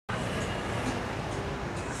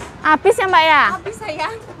Habis ya Mbak ya? Habis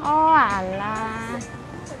sayang. Oh alah.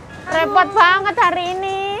 Repot banget hari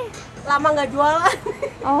ini. Lama nggak jualan.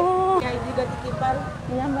 Oh. Ya juga titipan.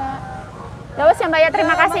 Iya Mbak. Ya wes ya Mbak ya,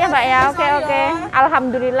 terima kasih ya Mbak ya. Oke.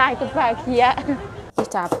 Alhamdulillah ikut bahagia.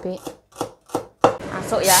 Cabai.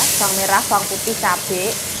 Masuk ya, bawang merah, bawang putih,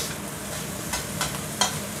 cabai.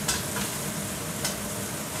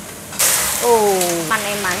 Oh,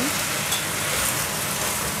 eman-eman.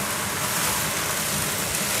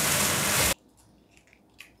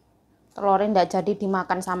 Telurnya nggak jadi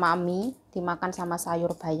dimakan sama mie, dimakan sama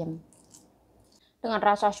sayur bayam. Dengan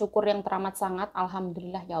rasa syukur yang teramat sangat,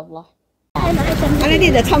 alhamdulillah ya Allah. Ini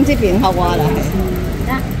你就冲这边好我啦，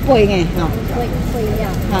背嘅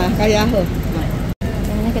，kayak好。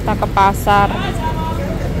Ini kita ke pasar.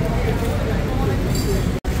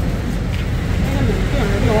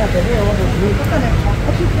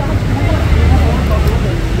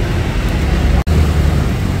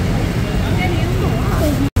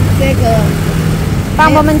这个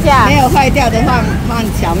放我们家没有坏掉的放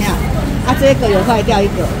巧妙，这个有坏掉一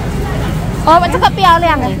个。哦，这个漂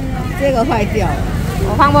亮哎。这个坏掉。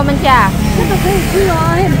我放我们家。这个可以吃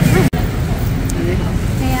哦。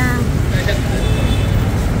对呀。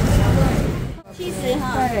70哈。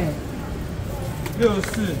对。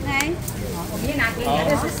64。来，我明天拿给你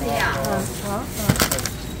，64呀。好。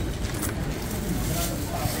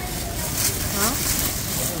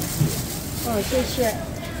哦，谢谢。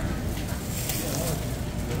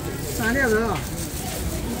3六了。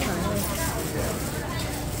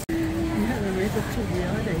你看没得处理，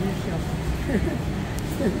我等一下。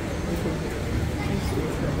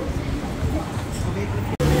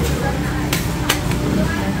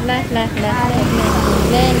来，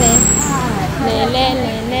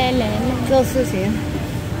做事情，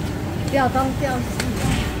调东调西。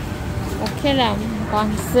OK 了，没关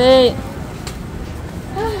系。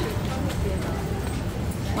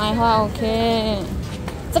买花 OK。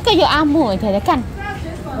这个有按摩，姐姐看。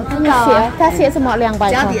他写什么200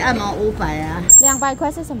块？脚底按摩500啊。200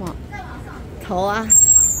块是什么？头啊。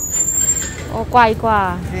哦，挂一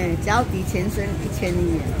挂。哎，脚底全身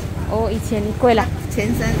1100。哦，1000贵了。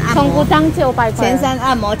全身按摩。从不当900块。全身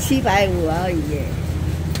按摩750而已耶。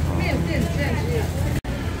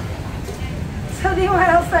车另外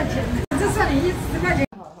要算钱，这算你10块钱。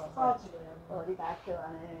哦，你把它扣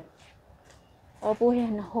安尼。哦，不会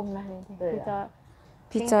很红了，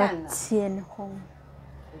比较浅红。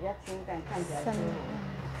比较清淡，看起来舒服。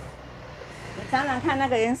你常常看那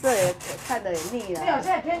个颜色也看得也腻了。没有，现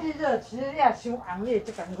在天气热，其实要修行业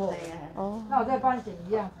就赶过。哦。那我再帮你剪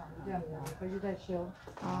一样长的这样子，回去再修。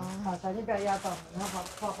哦。好，小心不要压到你，然后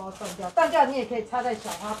把包断掉。断掉你也可以插在小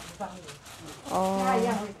花瓶上面。哦。它一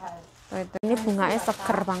样会开。Ini bunganya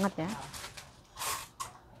seger banget ya.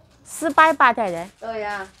 400对的。对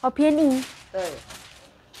呀。好便宜。对。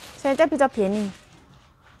现在比较便宜。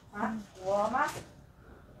啊，我吗？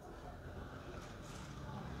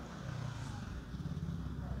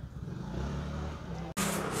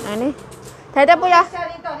来呢，太太不要。夏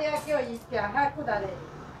天到底要叫伊夹开裤衩嘞，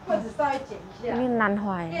裤子稍微剪一下。你难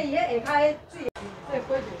坏。因为伊下开最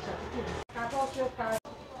规矩小一点，加多修加。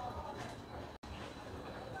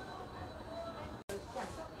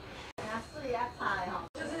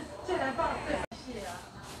就是最难放最细啊！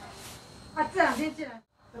啊，这两天既然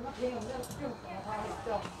什么便宜，我们就用什么花会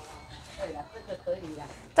用。对了，这个可以啦。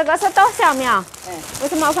这个是多少秒？嗯。为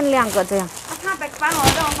什么要分2个这样？他帮我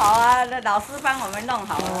弄好啊，老师帮我们弄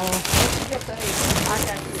好啊，就可以插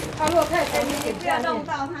下去。它如果太深，你不要弄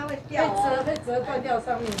到它会掉哦。会折断掉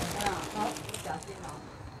上面。好，小心哦。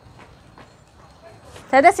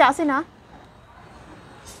太太小心啊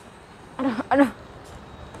！aduh。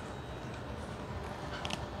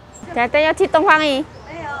太太要去东方一。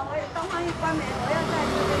没有，我东方一关门，我要在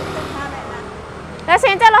这边等他们呢。但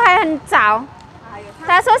现在都还很早。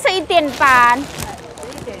他说11点半。11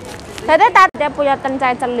点。太太打电话等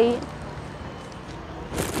在这里。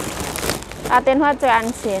打电话最安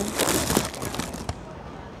全。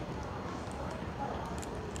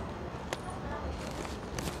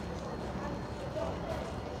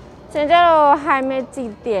现在都还没几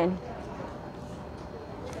点。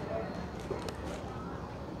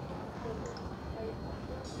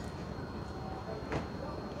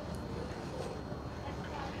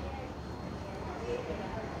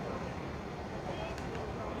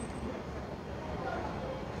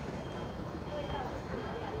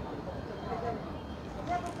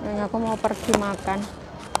Dan aku mau pergi makan.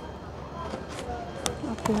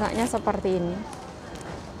 Bunganya seperti ini.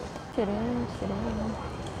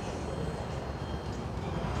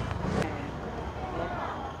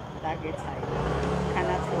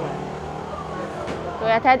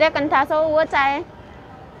 对啊，太太跟他说我在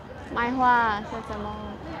卖花，是什么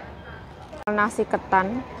？nasi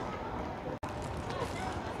ketan。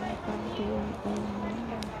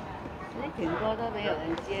挺多都没有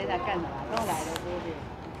人接，他干什么？都来了，对不对？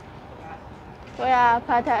对啊，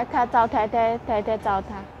怕他找太太，太太找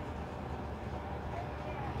他，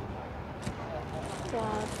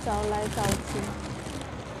找来找去。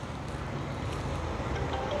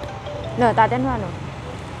打电话了。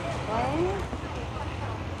喂，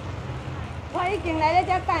我已经来了这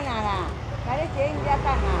等啊啦，来了接人家等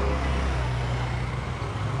啊。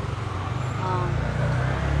哦，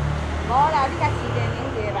无啦，你甲时间凝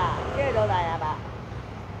结吧，叫落来啊吧。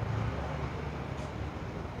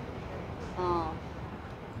哦。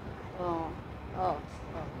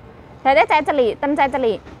太太在这里，灯在这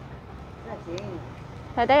里。那行。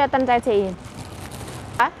太太要灯在这里。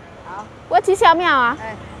啊？好。我去小庙啊。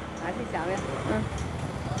哎，拿去小庙。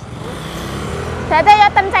太太要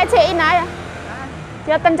灯在这里哪呀？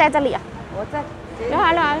要灯在这里啊。我在。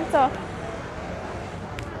好，走。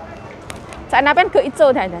在那边可以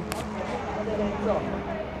坐，太太。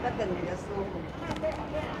那等你的舒服。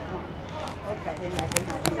我改天来跟他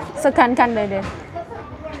试看看，对。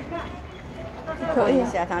可以。问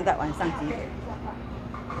一下他在晚上几点。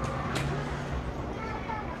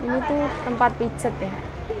Ini tuh tempat pijat ya.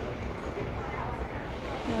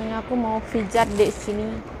 Nyonya aku mau pijat di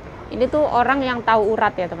sini. Ini tuh orang yang tahu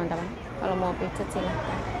urat ya teman-teman. Kalau mau pijat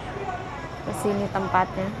silahkan. Ke sini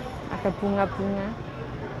tempatnya. Ada bunga-bunga.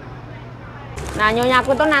 Nah nyonya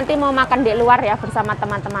aku tuh nanti mau makan di luar ya bersama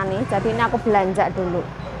teman-teman nih. Jadi ini aku belanja dulu.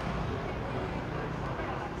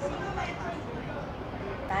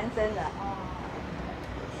 男生的。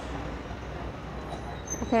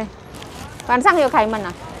Oke.晚上有开门啊？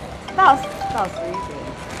到11点。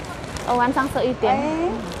哦，晚上11点。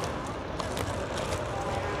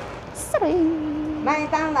麦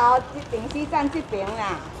当劳顶西站这边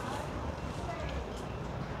啦。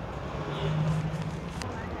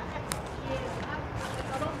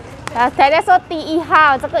太太说第1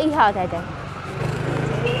号，这个1号太太。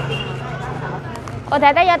哦，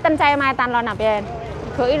太太要等在麦当劳那边，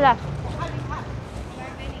可以了。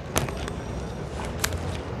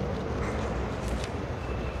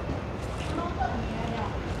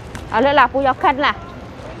好了啦，不要看了，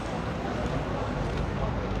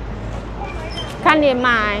看你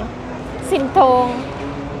买，心痛。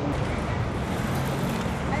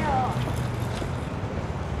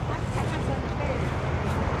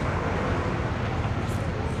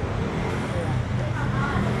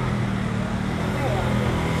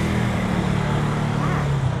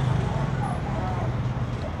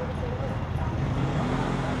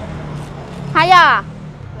还有。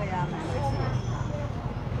对呀，买回去。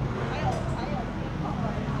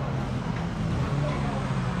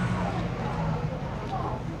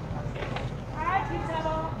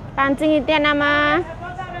干净一点了吗？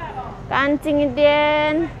干净一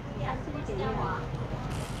点。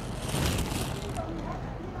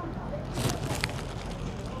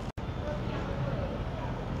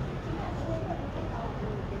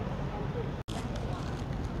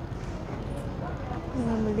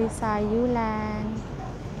Beli sayuran.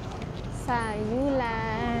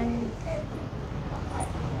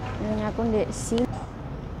 Ini aku di sini.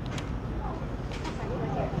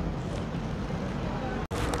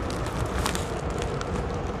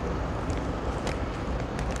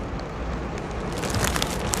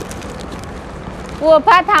我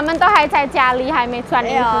怕他们都还在家里，还没穿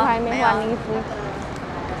衣服，还没换衣服。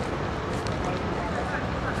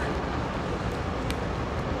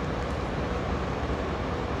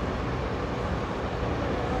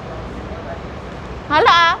好了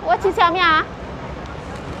啊，我去小庙啊。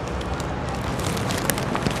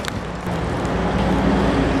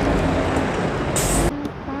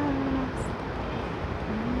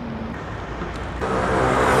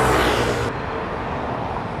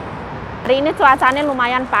Hari ini cuacanya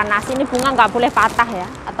lumayan panas. Ini bunga nggak boleh patah ya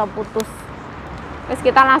atau putus. Terus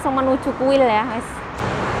kita langsung menuju kuil ya, guys.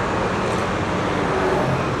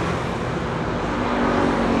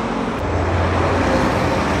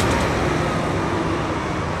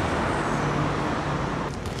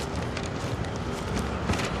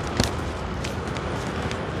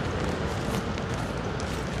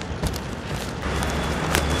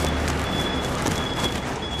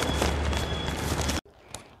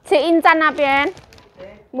 Chị in chân à bên?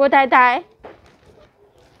 Mua thái thái.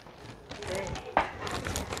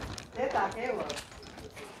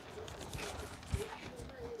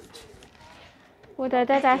 Mua thái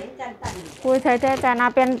thái thái. Mua thái thái thái à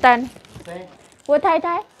bên tên. Mua thái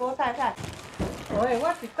thái.郭太太，我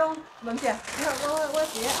是讲，问者，我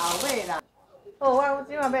是后尾啦。哦，我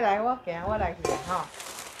今晚要来，我行，我来去哈。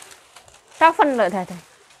它分了，太太。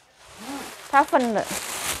它分了。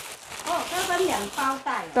哦，它分2包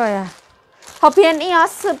袋。对啊，好便宜啊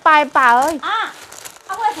，400吧而已。啊，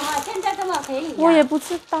为什么现在这么便宜？我也不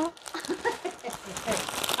知道。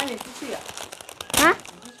那你出去啊？啊？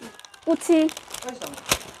不去。为什么？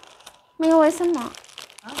没有为什么。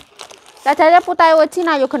啊？太太不带我去，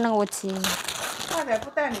那有可能我去。太太不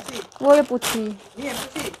带你去，我也不去。你也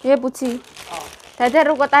不去？也不去。哦。太太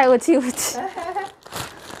如果带我去，我去。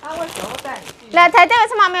他为什么带你去？来，太太为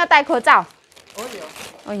什么没有戴口罩？我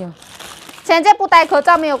有。哎呦，现在不戴口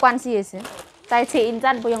罩没有关系也是，在捷运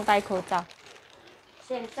站不用戴口罩。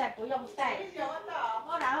现在不用戴。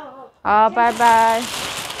好，拜拜。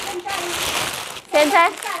现在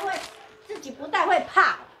会自己不戴会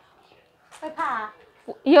怕，会怕啊。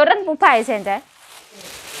有人不怕现在，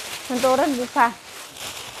很多人不怕。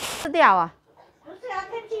吃掉啊？不是啊，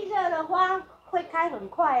天气热的花会开很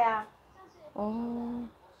快啊。哦。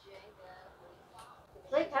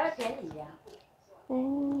所以才会便宜呀。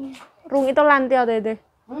容易都烂掉，对不对？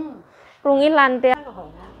容易烂掉。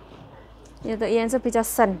有的颜色比较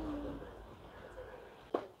深。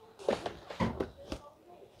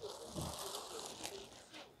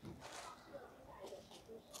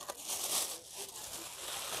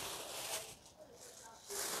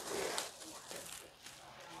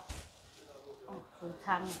猪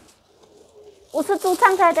肠。不是猪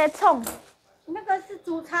肠才在葱。那个是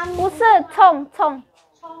猪肠。不是葱。葱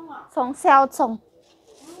啊。葱小葱。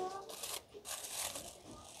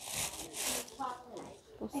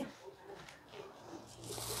不是。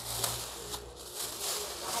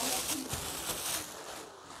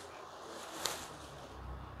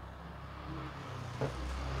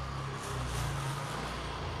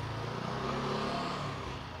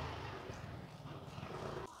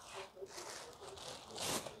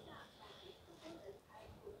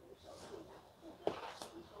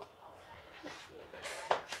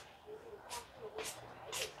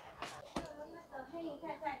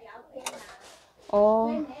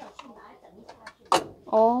哦。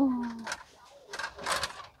哦。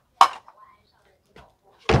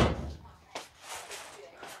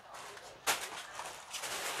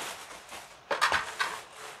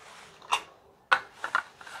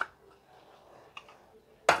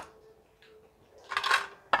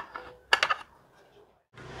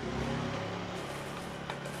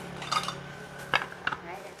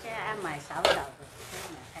现在要买少少的，不要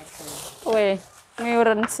买太多。对，没有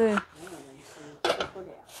人吃。吃不了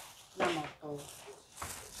那么多。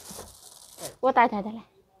我带太太来，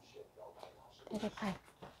太太拍。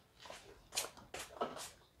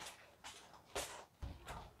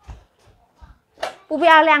不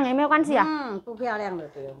漂亮也没有关系啊。不漂亮的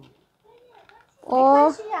对。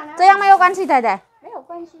哦，这样没有关系，太太。没有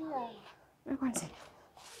关系的。没关系。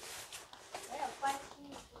没有关系，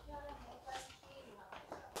不漂亮没关系。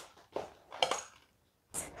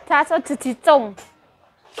他说自己种，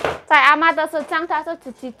在阿妈的身上，他说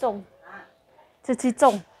自己种，自己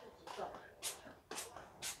种。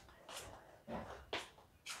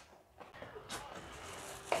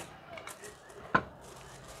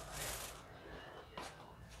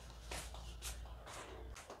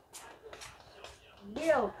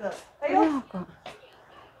6个。6个。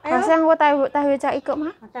好像我带回家1个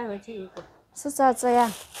吗？我带回去1个。是要这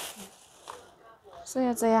样。是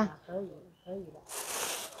要这样。可以了。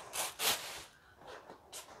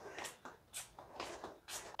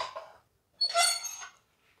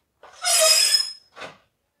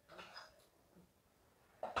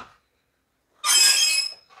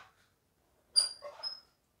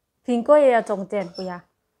苹果也要中间，不要。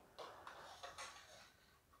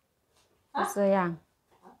这样，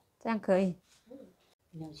这样可以。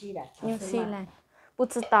纽西兰。纽西兰，不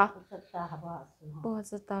知道。不知道好不好吃？不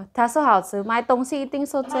知道，他说好吃，买东西一定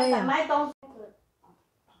说这样。买东西。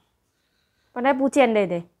本来不见的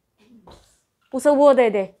的，不是我的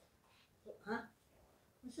的。啊？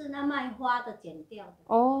不是那卖花的剪掉的。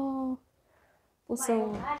哦，不是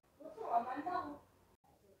我。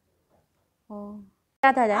哦，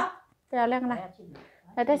太太，漂亮了。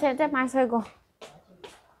太太现在买水果。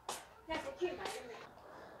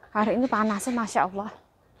Hari ini panas, masya Allah.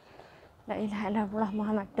 La ilaha illallah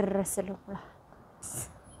Muhammadur Rasulullah.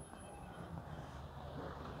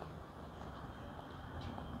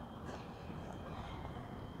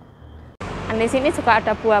 Di sini juga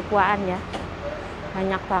ada buah-buahan ya,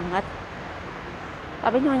 banyak banget.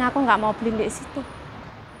 Tapi nyonya aku nggak mau beli di situ.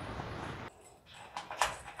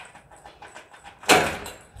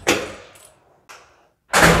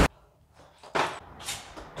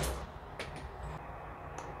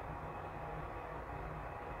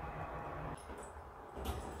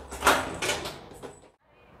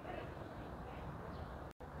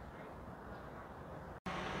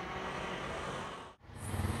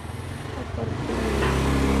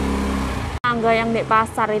 bunga yang di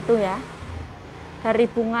pasar itu ya. Dari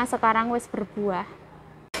bunga sekarang wis berbuah.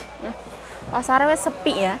 Nah, pasarnya wis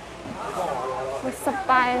sepi ya. Wis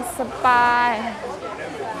sepai.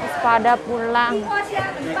 Wis pada pulang.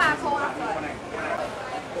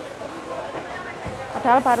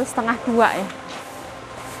 Padahal baru 1:30 ya.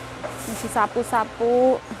 Masih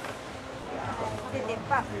sapu-sapu.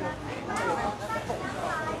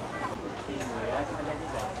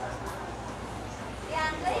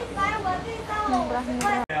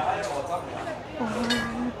 Murah-murah.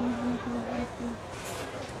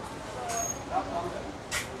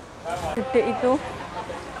 Gede itu.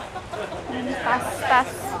 Tas-tas.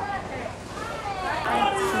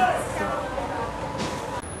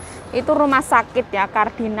 Itu rumah sakit ya,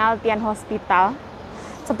 Kardinal Tian Hospital.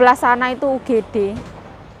 Sebelah sana itu UGD.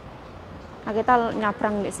 Nah, kita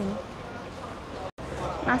nyabrang di sini.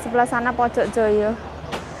 Nah, sebelah sana Pojok Joyo.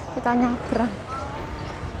 Kita nyabrang.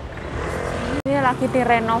 Ini lagi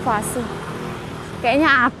direnovasi. Kayaknya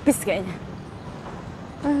habis kayaknya.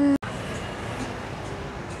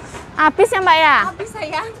 Habis ya, Mbak ya? Habis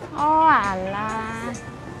sayang. Oh, alah.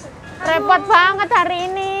 Repot banget hari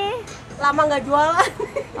ini. Lama nggak jualan.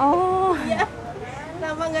 Oh. Iya.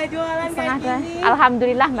 Lama nggak jualan kayak gini.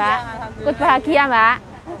 Alhamdulillah, Mbak. Ya, alhamdulillah. Ikut bahagia, Mbak.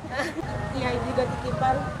 Iya, juga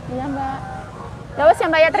titipan. Iya, Mbak. Ya wes ya,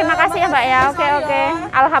 Mbak ya. Terima kasih ya, Mbak ya. Oke.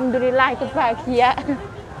 Alhamdulillah ikut bahagia.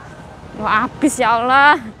 Wah, habis ya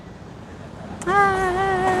Allah.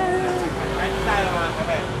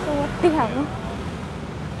 Sedih aku.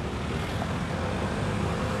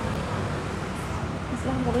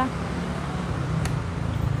 Alhamdulillah.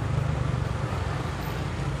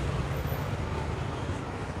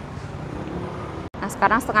 Nah,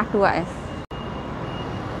 sekarang 1:30 ya.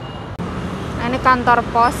 Nah, ini kantor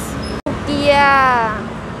pos Kia.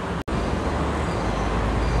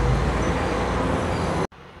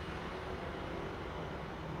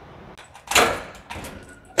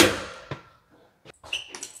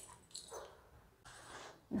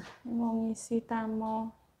 Nah, ini mau ngisi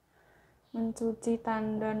tamu, mencuci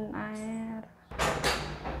tandon air.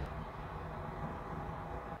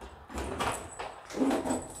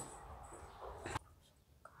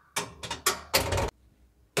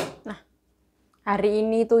 Hari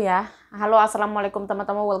ini tuh ya, halo assalamualaikum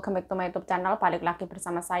teman-teman, welcome back to my YouTube channel. Balik lagi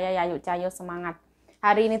bersama saya Yayu Cayo, semangat.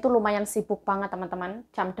 Hari ini tuh lumayan sibuk banget teman-teman.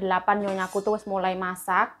 Jam 8 nyonyaku tuh mulai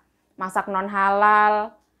masak non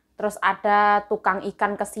halal. Terus ada tukang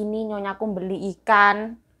ikan kesini, nyonyaku beli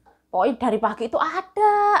ikan. Pokoknya dari pagi itu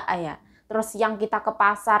ada ya. Terus siang kita ke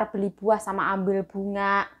pasar beli buah sama ambil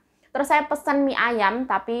bunga. Terus saya pesen mie ayam,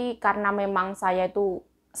 tapi karena memang saya itu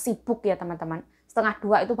sibuk ya teman-teman.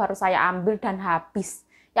 1:30 itu baru saya ambil dan habis.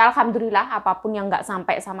 Ya alhamdulillah, apapun yang nggak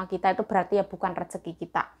sampai sama kita itu berarti ya bukan rezeki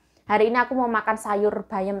kita. Hari ini aku mau makan sayur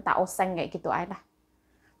bayam tak oseng kayak gitu aja lah.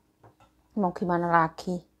 Mau gimana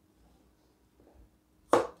lagi?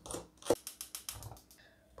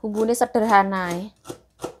 Bumbunya sederhana ya.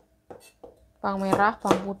 Bawang merah,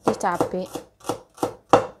 bawang putih, cabai.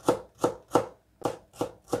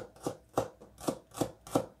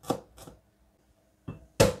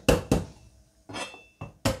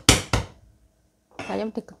 Bayam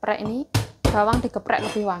digeprek ini, bawang digeprek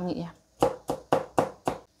lebih wangi ya.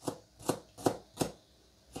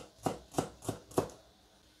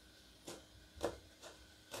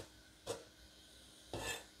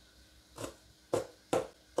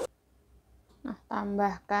 Nah,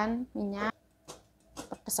 tambahkan minyak,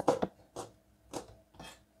 pedes-pedes.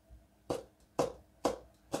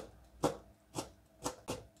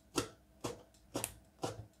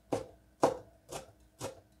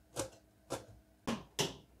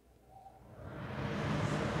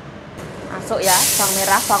 Masuk ya, bawang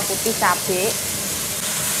merah, bawang putih, cabai.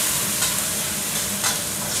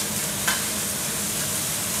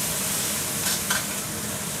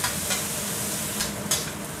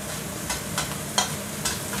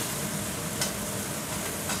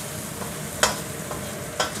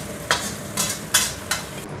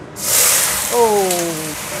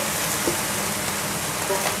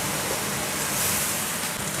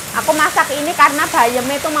 Aku masak ini karena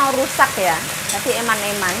bayamnya itu mau rusak ya, jadi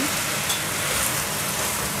eman-eman.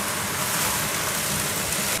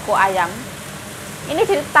 Ayam ini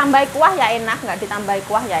ditambahi kuah ya enak, nggak ditambahi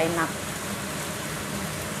kuah ya enak.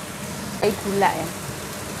 Kayak gula ya.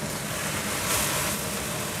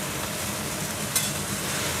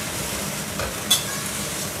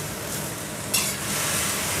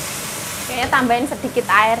 Kayaknya tambahin sedikit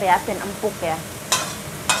air ya, biar empuk ya.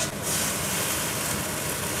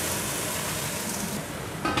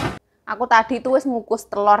 Aku tadi tuh wis ngukus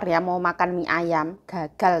telur ya, mau makan mie ayam,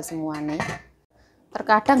 gagal semuanya.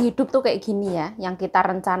 Terkadang hidup tuh kayak gini ya, yang kita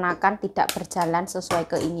rencanakan tidak berjalan sesuai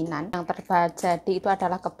keinginan. Yang terjadi itu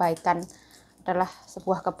adalah kebaikan, adalah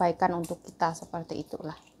sebuah kebaikan untuk kita, seperti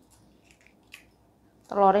itulah.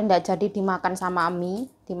 Telurnya tidak jadi dimakan sama mie,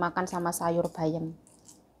 dimakan sama sayur bayam.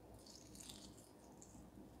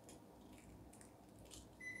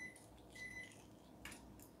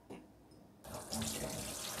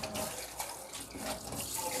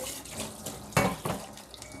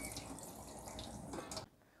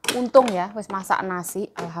 Untung ya, wis masak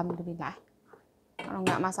nasi, alhamdulillah. Kalau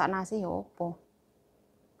nggak masak nasi, ya opo.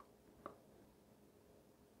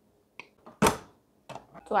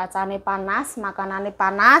 Cuacanya panas, makanannya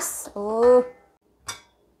panas.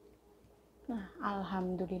 Nah,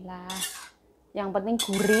 alhamdulillah. Yang penting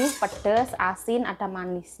gurih, pedas, asin, ada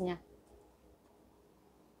manisnya.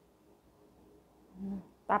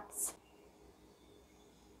 Taps.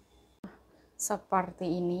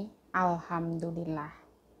 Seperti ini, alhamdulillah.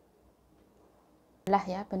 Lah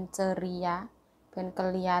ya, ben ceria, ben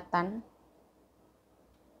kelihatan.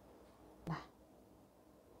 Lah.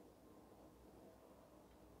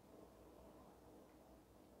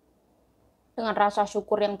 Dengan rasa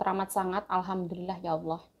syukur yang teramat sangat, alhamdulillah ya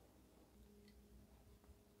Allah.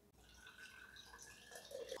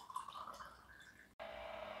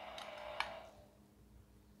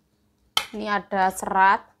 Ini ada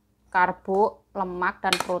serat, karbo, lemak,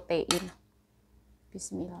 dan protein.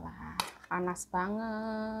 Bismillah. Panas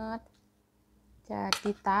banget,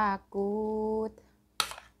 jadi takut.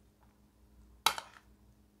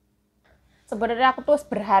 Sebenarnya aku tuh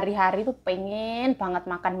berhari-hari tuh pengen banget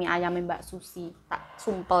makan mie ayam Mbak Susi. Tak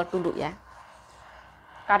sumpel dulu ya,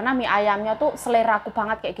 karena mie ayamnya tuh selera aku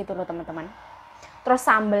banget kayak gitu loh teman-teman. Terus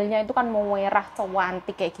sambelnya itu kan mau merah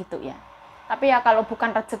cantik kayak gitu ya. Tapi ya kalau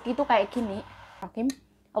bukan rezeki tuh kayak gini.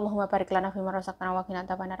 Allahumma barik lana fima razaqtana wa qina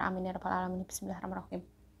adzabannar. Amin ya rabbal alamin. Bismillahirrahmanirrahim.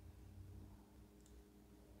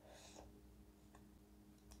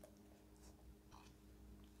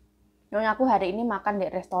 Nyonya aku hari ini makan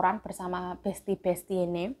di restoran bersama besti-besti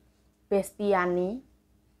ini, bestiani,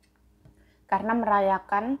 karena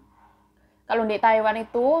merayakan, kalau di Taiwan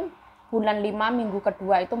itu bulan 5 minggu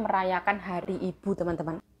kedua itu merayakan Hari Ibu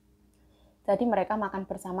teman-teman. Jadi mereka makan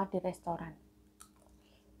bersama di restoran.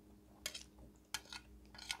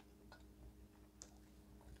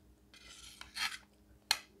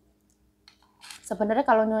 Sebenarnya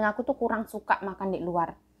kalau nyonya aku tuh kurang suka makan di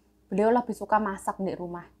luar. Beliau lebih suka masak di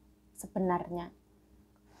rumah. Sebenarnya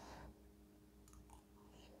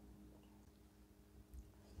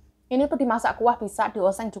ini tuh dimasak kuah bisa,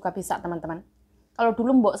 dioseng juga bisa teman-teman. Kalau dulu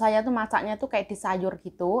mbok saya tuh masaknya tuh kayak di sayur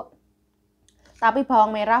gitu, tapi bawang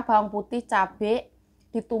merah, bawang putih, cabai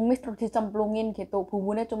ditumis terus dicemplungin gitu,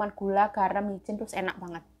 bumbunya cuma gula, garam, micin, terus enak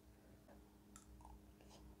banget.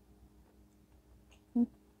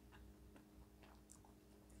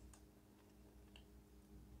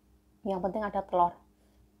 Yang penting ada telur.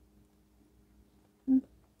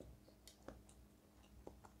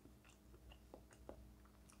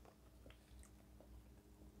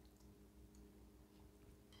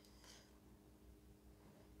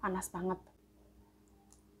 Panas banget.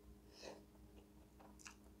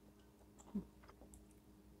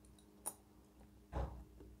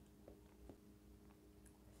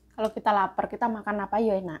 Kalau kita lapar, kita makan apa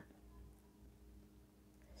ya enak.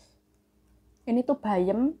 Ini tuh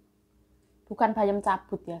bayam, bukan bayam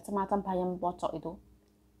cabut ya, semacam bayam pocok itu.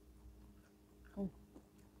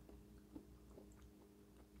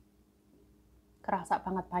 Kerasa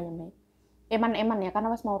banget bayamnya. Eman-eman ya, karena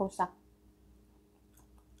wes mau rusak.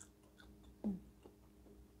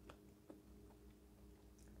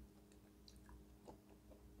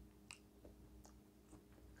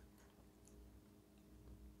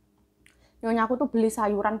 Nyonya aku tuh beli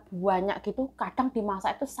sayuran banyak gitu, kadang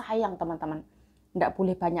dimasak itu sayang teman-teman. Nggak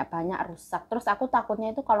boleh banyak-banyak, rusak. Terus aku takutnya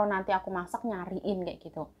itu kalau nanti aku masak nyariin kayak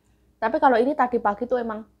gitu. Tapi kalau ini tadi pagi tuh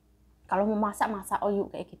emang kalau mau masak oyuk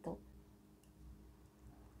kayak gitu.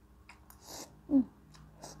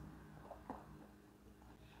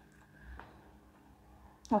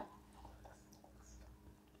 Oh.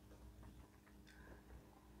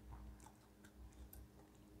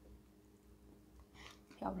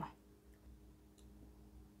 Ya Allah.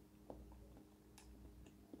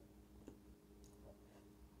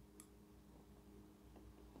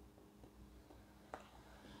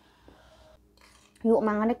 Yuk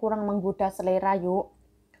mangannya kurang menggoda selera yuk.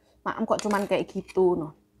 Maaf kok cuman kayak gitu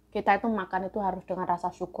noh. Kita itu makan itu harus dengan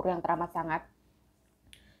rasa syukur yang teramat sangat.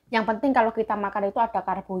 Yang penting kalau kita makan itu ada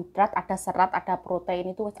karbohidrat, ada serat, ada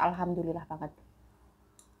protein, itu alhamdulillah banget.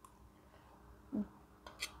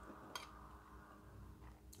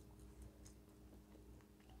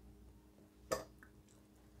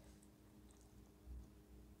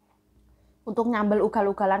 Untuk nyambel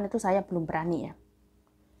ugal-ugalan itu saya belum berani ya.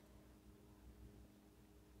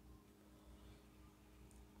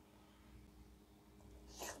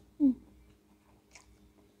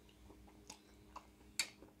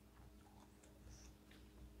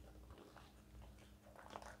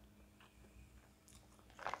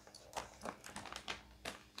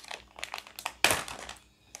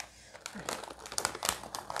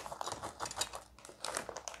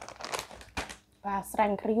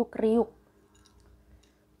 Basreng kriuk-kriuk.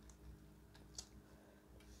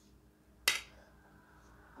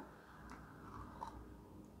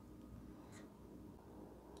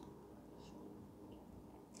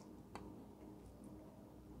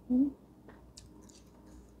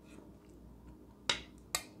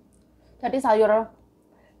 Jadi sayur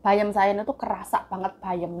bayam saya itu kerasa banget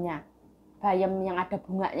bayamnya. Bayam yang ada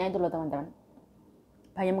bunganya itu loh teman-teman.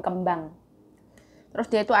 Bayam kembang. Terus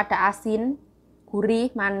dia itu ada asin,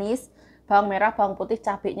 gurih, manis, bawang merah, bawang putih,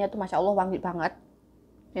 cabenya itu Masya Allah wangi banget.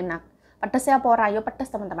 Enak. Pedas ya pora, yo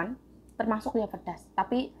pedas teman-teman. Termasuk ya pedas,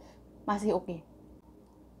 tapi masih oke.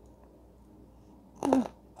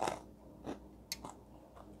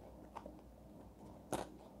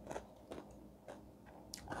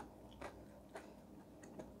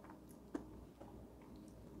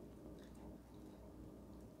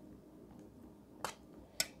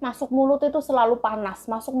 Masuk mulut itu selalu panas,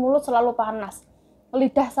 masuk mulut selalu panas.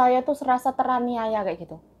 Lidah saya tuh serasa teraniaya kayak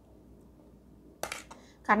gitu.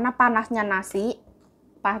 Karena panasnya nasi,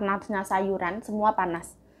 panasnya sayuran, semua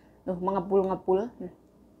panas. Tuh, mengepul-ngepul.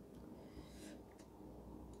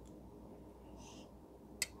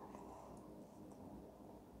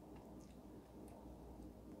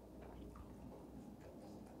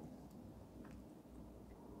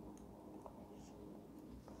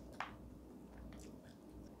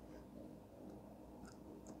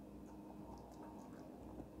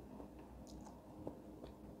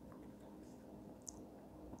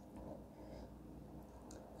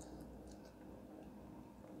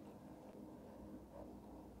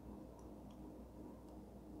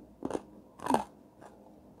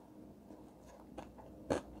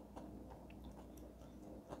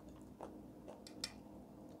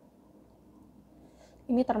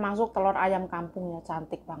 Ini termasuk telur ayam kampung ya,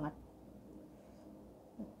 cantik banget.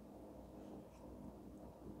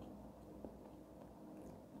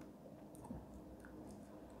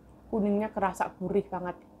 Kuningnya kerasa gurih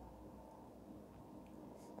banget.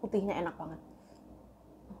 Putihnya enak banget.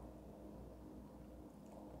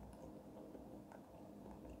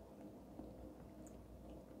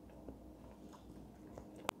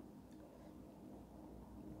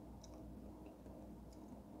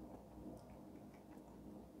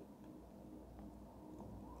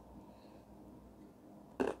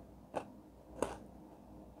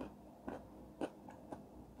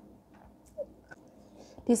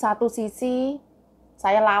 Di satu sisi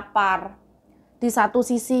saya lapar, di satu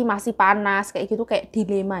sisi masih panas, kayak gitu, kayak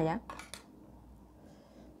dilema ya.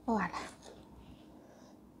 Walah.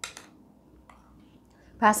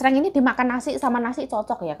 Basreng ini dimakan nasi sama nasi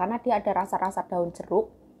cocok ya, karena dia ada rasa-rasa daun jeruk,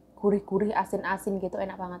 gurih-gurih, asin-asin gitu,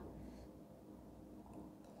 enak banget.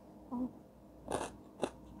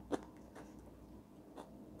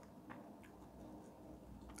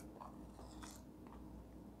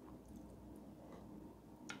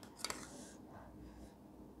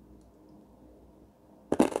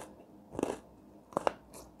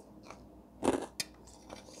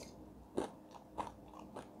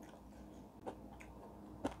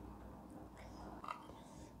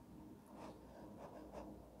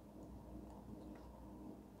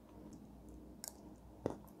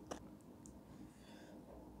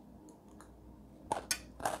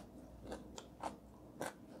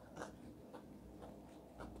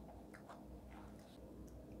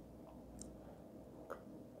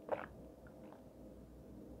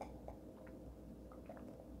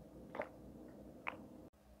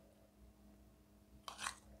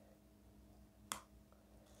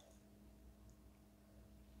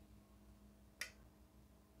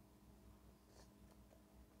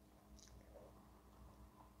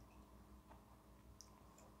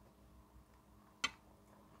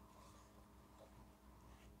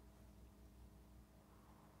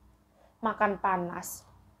 Makan panas,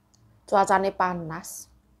 cuacanya panas,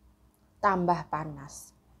 tambah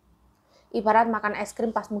panas. Ibarat makan es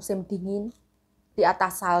krim pas musim dingin, di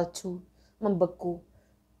atas salju, membeku.